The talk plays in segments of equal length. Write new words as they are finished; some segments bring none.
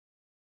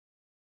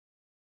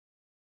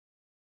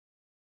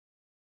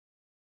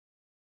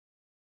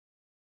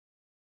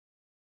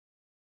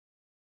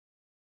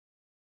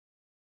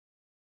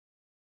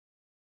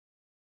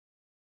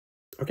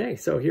Okay,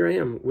 so here I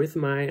am with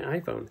my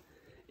iPhone,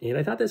 and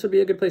I thought this would be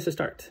a good place to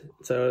start.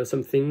 So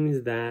some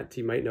things that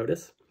you might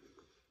notice.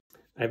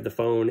 I have the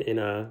phone in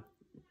a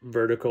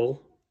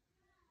vertical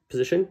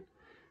position.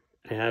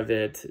 I have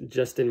it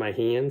just in my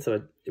hand,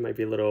 so it might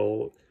be a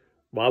little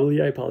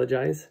wobbly, I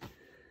apologize.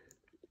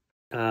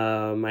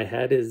 My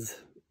head is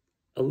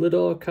a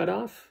little cut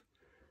off.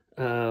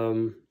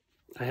 I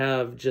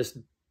have just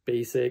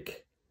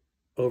basic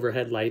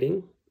overhead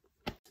lighting.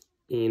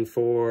 And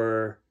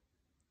for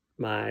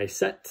my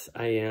set,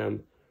 I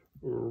am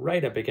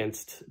right up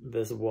against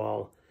this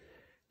wall.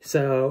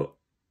 So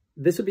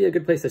this would be a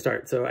good place to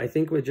start. So I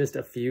think with just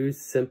a few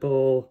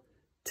simple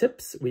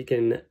tips, we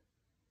can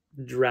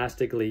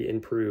drastically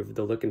improve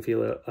the look and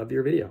feel of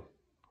your video.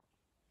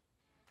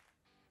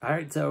 All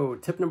right, so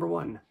tip number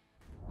one,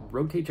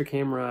 rotate your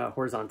camera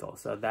horizontal.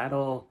 So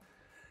that'll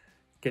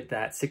get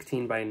that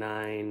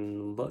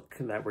 16:9 look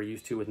that we're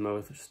used to with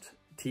most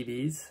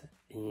TVs.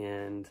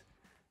 And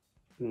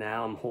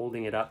now I'm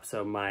holding it up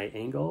so my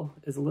angle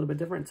is a little bit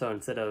different. So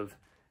instead of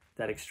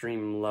that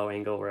extreme low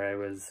angle where I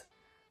was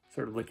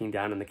sort of looking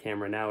down on the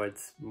camera, now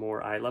it's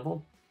more eye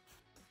level.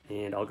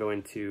 And I'll go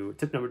into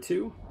tip number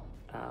two,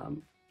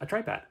 a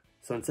tripod.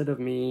 So instead of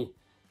me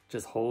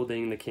just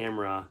holding the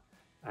camera,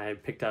 I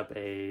picked up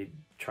a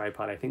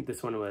tripod. I think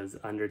this one was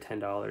under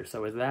 $10.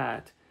 So with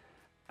that,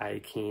 I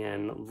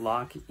can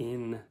lock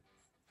in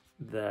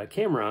the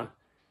camera.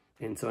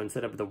 And so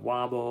instead of the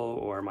wobble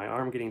or my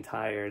arm getting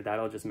tired,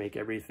 that'll just make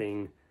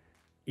everything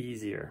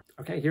easier.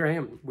 Okay, here I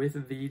am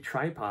with the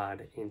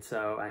tripod. And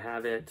so I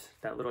have it,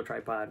 that little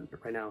tripod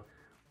right now,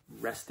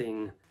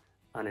 resting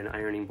on an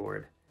ironing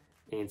board.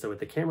 And so with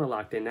the camera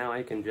locked in, now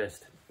I can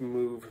just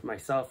move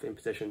myself in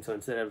position. So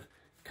instead of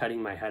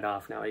cutting my head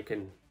off, now I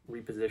can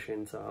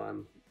reposition. So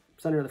I'm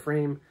center of the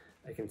frame.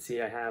 I can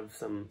see I have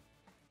some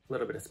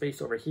little bit of space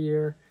over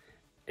here.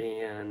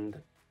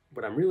 And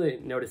what I'm really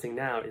noticing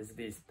now is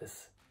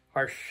this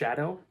harsh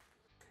shadow,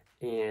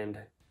 and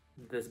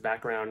this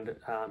background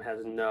has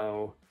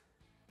no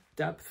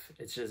depth.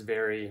 It's just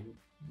very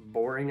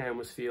boring. I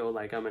almost feel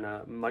like I'm in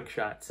a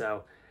mugshot.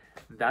 So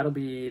that'll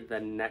be the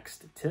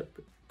next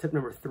tip. Tip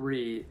number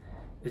three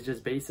is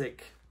just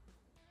basic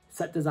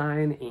set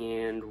design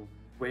and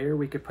where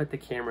we could put the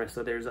camera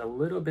so there's a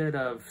little bit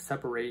of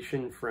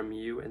separation from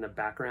you in the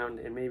background,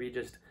 and maybe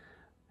just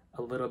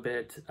a little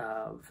bit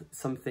of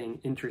something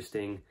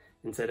interesting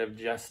instead of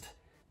just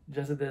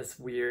this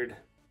weird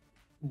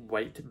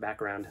white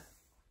background.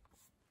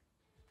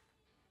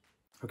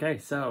 Okay,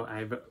 so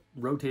I've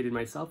rotated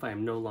myself. I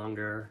am no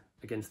longer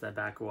against that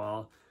back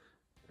wall.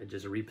 I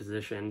just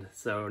repositioned.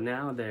 So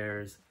now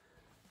there's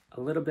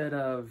a little bit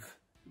of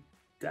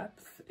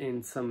depth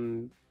and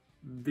some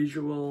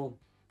visual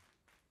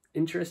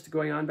interest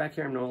going on back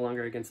here. I'm no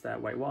longer against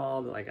that white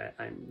wall. Like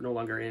I'm no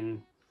longer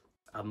in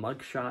a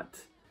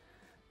mugshot.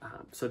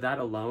 So that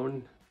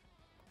alone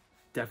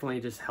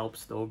definitely just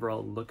helps the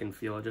overall look and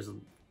feel. It just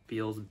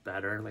feels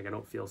better. Like I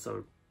don't feel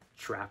so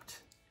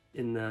trapped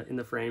in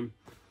the frame.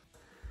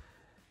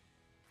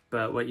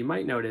 But what you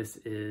might notice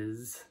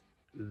is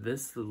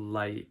this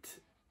light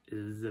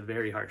is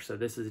very harsh. So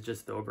this is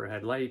just the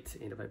overhead light.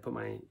 And if I put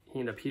my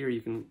hand up here, you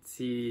can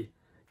see,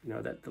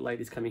 that the light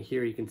is coming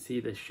here. You can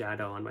see the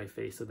shadow on my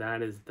face. So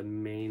that is the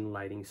main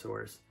lighting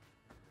source.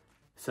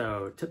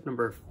 So tip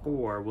number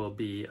four will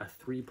be a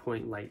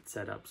 3-point light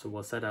setup. So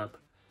we'll set up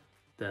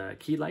the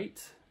key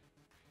light,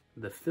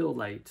 the fill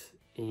light,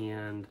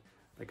 and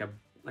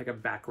like a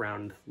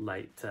background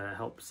light to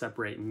help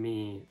separate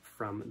me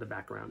from the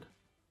background.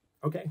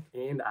 Okay,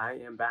 and I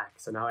am back.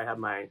 So now I have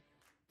my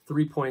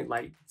 3-point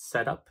light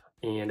set up,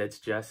 and it's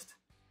just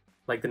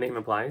like the name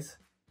implies.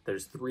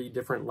 There's 3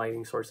 different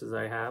lighting sources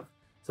I have.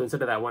 So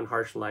instead of that one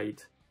harsh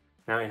light,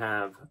 now I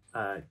have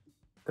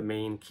the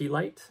main key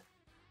light.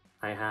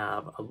 I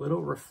have a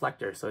little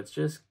reflector, so it's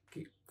just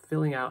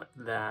filling out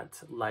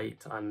that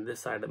light on this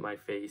side of my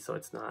face so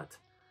it's not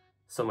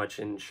so much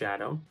in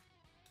shadow.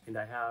 And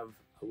I have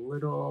a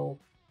little,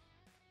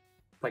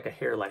 like a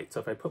hair light. So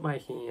if I put my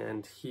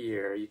hand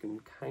here, you can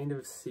kind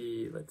of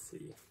see, let's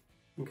see,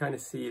 you can kind of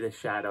see the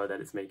shadow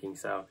that it's making.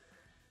 So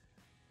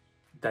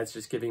that's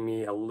just giving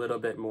me a little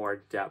bit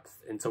more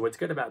depth. And so what's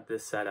good about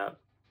this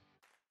setup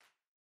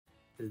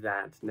is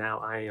that now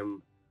I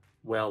am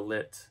well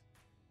lit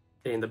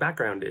and the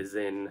background is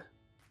in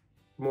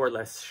more or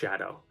less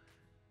shadow.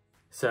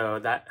 So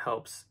that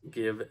helps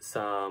give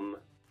some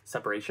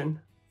separation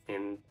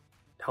and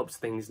helps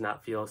things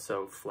not feel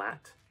so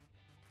flat.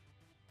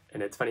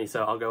 And it's funny,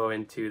 so I'll go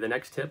into the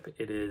next tip.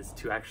 It is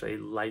to actually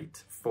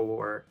light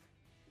for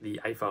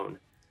the iPhone.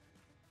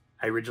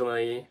 I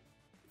originally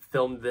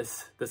filmed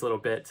this little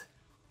bit,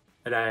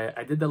 and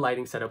I did the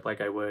lighting setup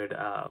like I would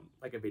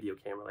like a video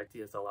camera, like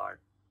DSLR.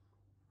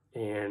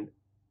 And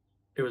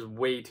it was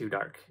way too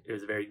dark. It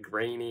was very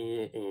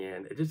grainy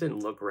and it just didn't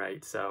look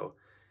right. So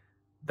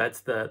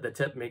that's the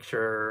tip. Make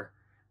sure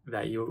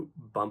that you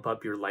bump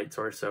up your light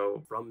source.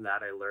 So from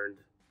that, I learned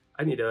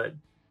I need to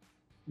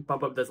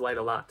bump up this light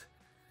a lot.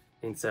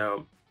 And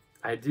so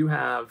I do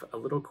have a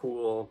little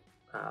cool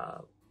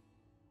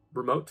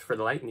remote for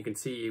the light, and you can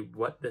see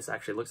what this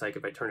actually looks like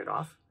if I turn it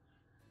off.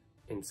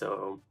 And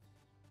so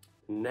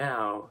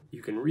now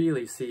you can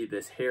really see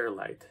this hair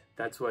light.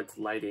 That's what's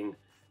lighting.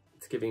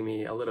 It's giving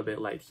me a little bit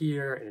light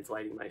here, and it's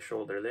lighting my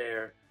shoulder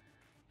there.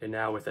 And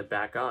now with it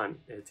back on,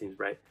 it seems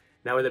bright.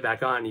 Now with it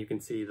back on, you can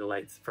see the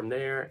lights from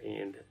there,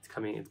 and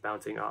it's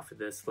bouncing off of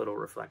this little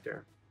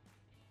reflector.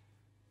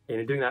 And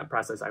in doing that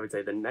process, I would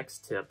say the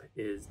next tip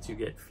is to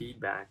get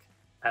feedback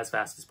as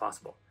fast as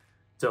possible.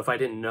 So if I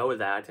didn't know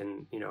that,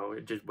 and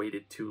it just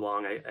waited too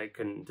long, I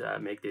couldn't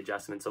make the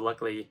adjustment. So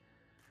luckily,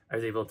 I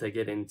was able to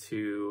get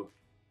into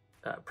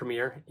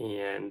Premiere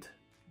and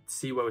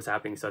see what was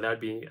happening. So that would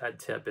be a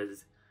tip,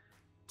 is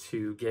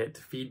to get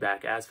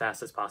feedback as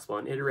fast as possible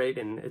and iterate,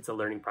 and it's a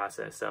learning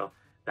process. So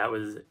that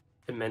was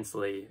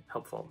immensely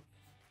helpful.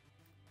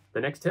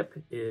 The next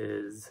tip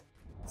is,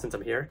 since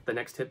I'm here, the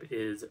next tip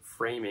is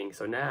framing.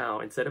 So now,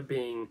 instead of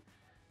being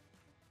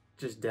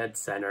just dead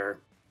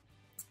center,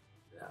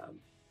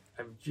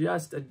 I've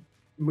just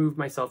moved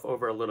myself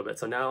over a little bit.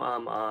 So now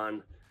I'm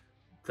on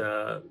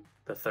the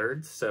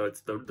thirds. So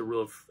it's the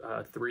rule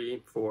of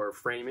 3 for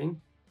framing.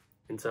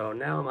 And so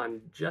now I'm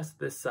on just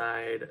this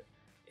side,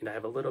 and I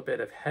have a little bit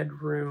of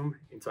headroom.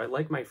 And so I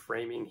like my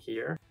framing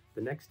here.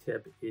 The next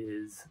tip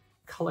is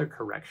color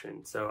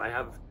correction. So I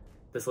have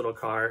this little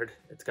card.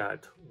 It's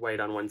got white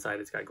on one side,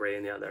 it's got gray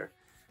on the other.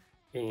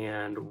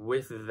 And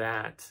with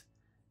that,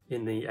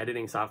 in the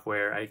editing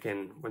software, I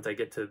can, once I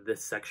get to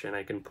this section,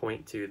 I can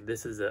point to,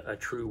 this is a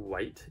true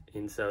white.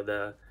 And so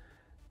the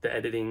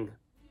editing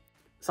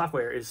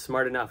software is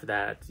smart enough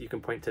that you can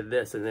point to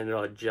this, and then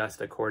it'll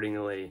adjust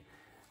accordingly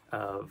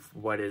of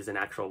what is an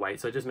actual white.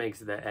 So it just makes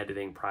the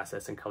editing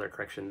process and color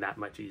correction that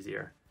much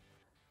easier.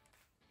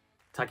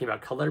 Talking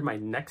about color, my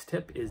next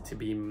tip is to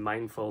be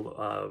mindful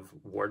of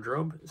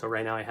wardrobe. So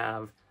right now I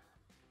have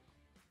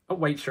a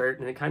white shirt,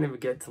 and it kind of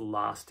gets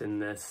lost in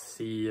this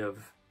sea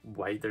of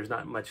white. There's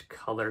not much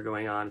color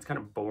going on. It's kind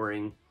of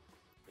boring.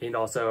 And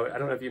also, I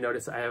don't know if you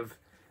noticed,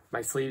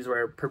 my sleeves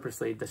were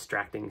purposely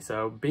distracting.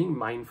 So being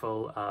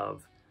mindful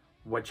of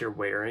what you're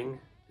wearing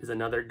is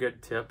another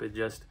good tip. It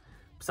just,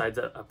 besides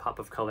a pop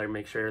of color,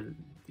 make sure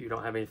you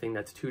don't have anything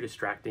that's too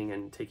distracting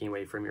and taking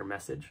away from your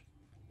message.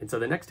 And so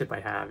the next tip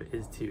I have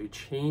is to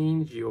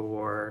change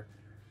your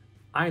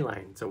eye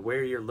line, so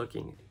where you're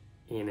looking.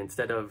 And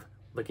instead of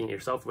looking at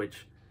yourself,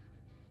 which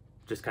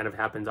just kind of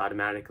happens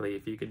automatically,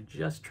 if you could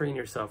just train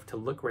yourself to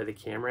look where the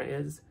camera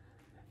is,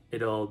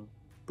 it'll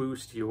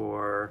boost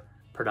your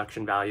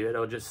production value.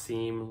 It'll just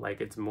seem like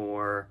it's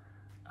more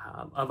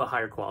of a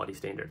higher quality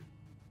standard.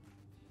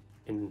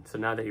 And so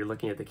now that you're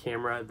looking at the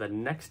camera, the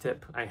next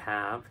tip I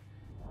have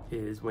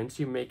is, once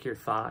you make your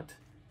thought,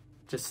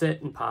 just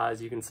sit and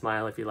pause. You can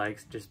smile if you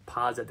like, just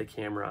pause at the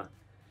camera.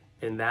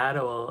 And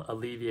that'll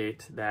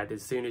alleviate that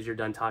as soon as you're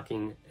done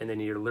talking, and then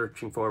you're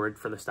lurching forward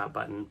for the stop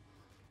button.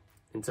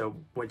 And so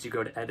once you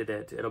go to edit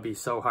it, it'll be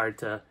so hard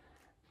to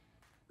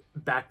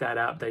back that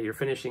up, that you're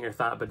finishing your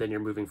thought, but then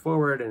you're moving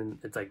forward, and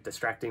it's like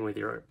distracting with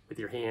your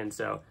hand.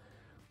 So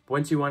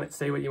once you want to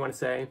say what you want to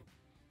say,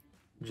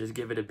 just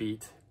give it a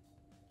beat,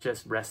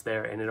 just rest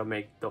there, and it'll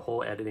make the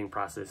whole editing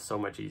process so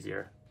much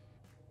easier.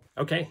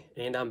 Okay,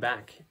 and I'm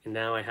back, and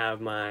now I have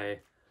my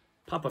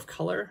pop of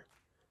color.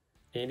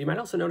 And you might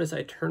also notice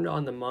I turned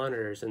on the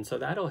monitors, and so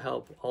that'll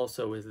help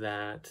also with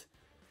that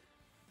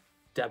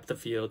depth of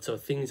field, so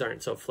things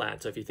aren't so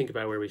flat. So if you think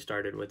about where we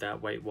started with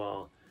that white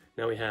wall,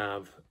 now we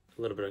have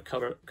a little bit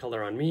of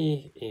color on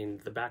me, and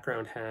the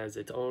background has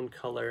its own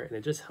color, and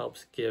it just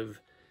helps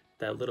give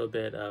that little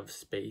bit of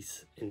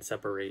space and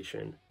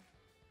separation.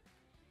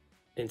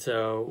 And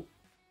so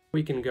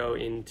we can go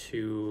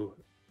into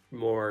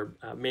more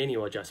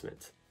manual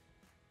adjustments.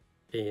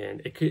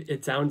 And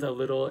it sounds a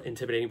little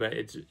intimidating, but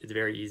it's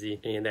very easy.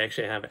 And I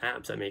actually have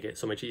apps that make it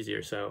so much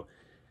easier. So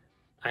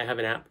I have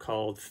an app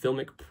called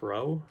Filmic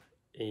Pro,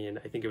 and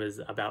I think it was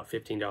about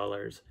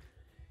 $15.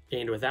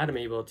 And with that, I'm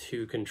able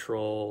to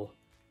control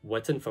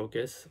what's in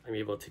focus. I'm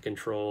able to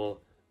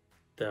control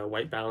the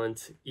white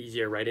balance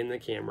easier right in the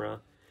camera.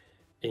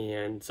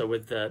 And so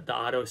with the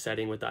auto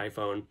setting with the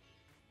iPhone,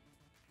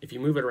 if you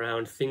move it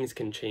around, things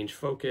can change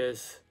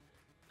focus.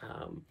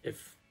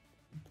 If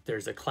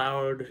there's a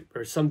cloud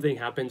or something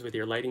happens with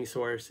your lighting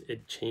source,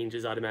 it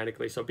changes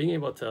automatically. So being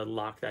able to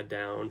lock that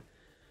down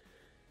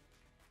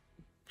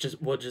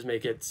will just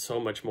make it so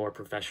much more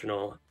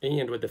professional.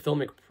 And with the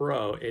Filmic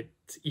Pro,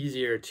 it's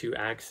easier to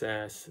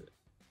access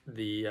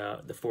the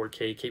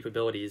 4K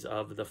capabilities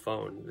of the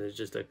phone. There's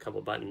just a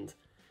couple buttons.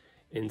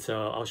 And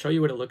so I'll show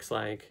you what it looks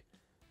like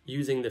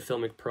using the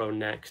Filmic Pro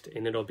next,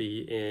 and it'll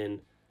be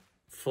in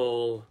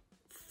full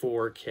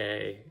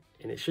 4K,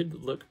 and it should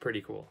look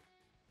pretty cool.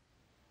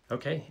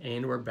 Okay,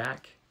 and we're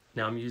back.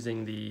 Now I'm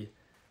using the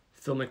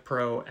Filmic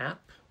Pro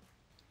app,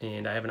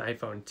 and I have an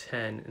iPhone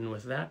 10, and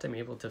with that I'm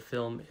able to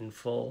film in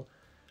full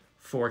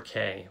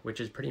 4K, which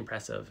is pretty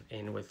impressive.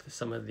 And with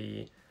some of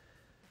the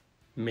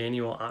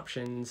manual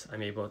options,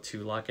 I'm able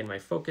to lock in my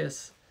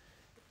focus,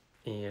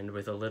 and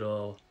with a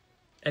little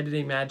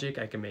editing magic,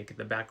 I can make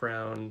the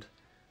background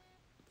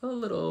a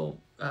little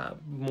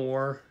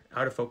more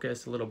out of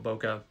focus, a little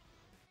bokeh.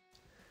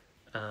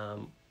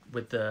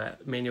 With the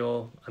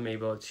manual, I'm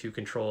able to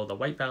control the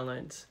white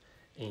balance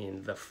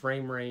and the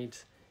frame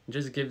rate. It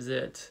just gives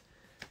it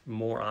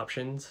more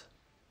options.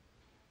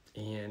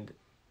 And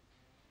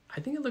I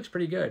think it looks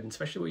pretty good,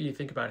 especially when you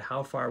think about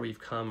how far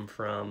we've come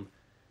from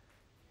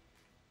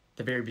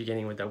the very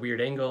beginning with that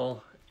weird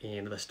angle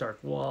and the stark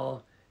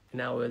wall.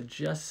 Now with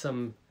just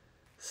some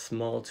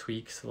small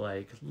tweaks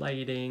like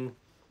lighting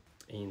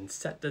and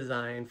set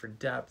design for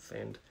depth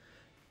and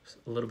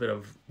a little bit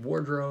of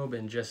wardrobe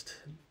and just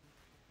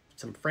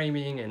some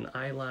framing and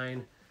eye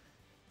line,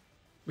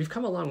 we've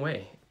come a long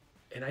way.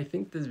 And I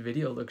think this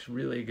video looks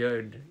really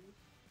good.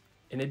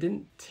 And it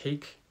didn't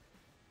take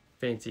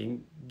fancy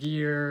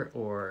gear,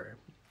 or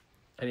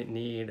I didn't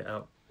need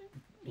a,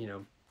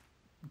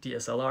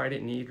 DSLR. I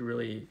didn't need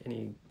really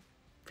any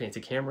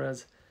fancy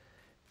cameras.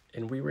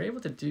 And we were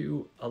able to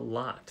do a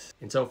lot.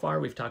 And so far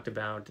we've talked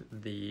about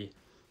the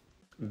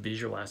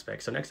visual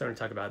aspect. So next I'm going to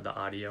talk about the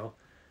audio.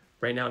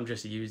 Right now I'm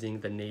just using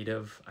the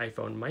native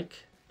iPhone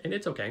mic, and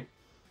it's okay.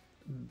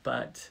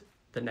 But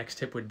the next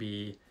tip would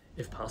be,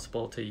 if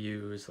possible, to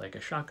use like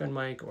a shotgun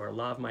mic or a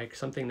lav mic,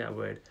 something that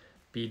would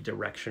be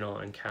directional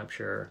and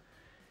capture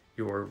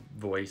your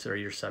voice or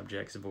your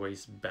subject's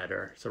voice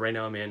better. So right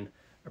now I'm in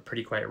a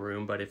pretty quiet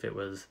room, but if there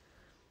was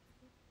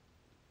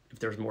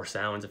more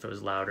sounds, if it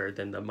was louder,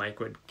 then the mic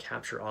would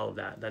capture all of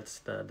that. That's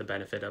the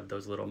benefit of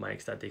those little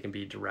mics, that they can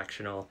be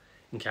directional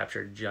and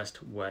capture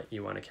just what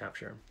you want to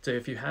capture. So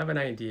if you have an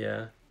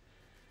idea,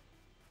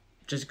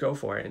 just go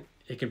for it.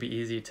 It can be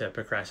easy to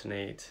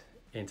procrastinate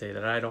and say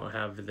that I don't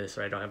have this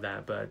or I don't have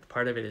that, but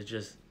part of it is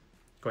just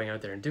going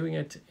out there and doing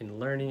it and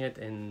learning it.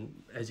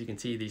 And as you can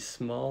see, these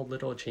small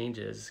little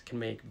changes can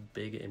make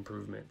big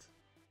improvements.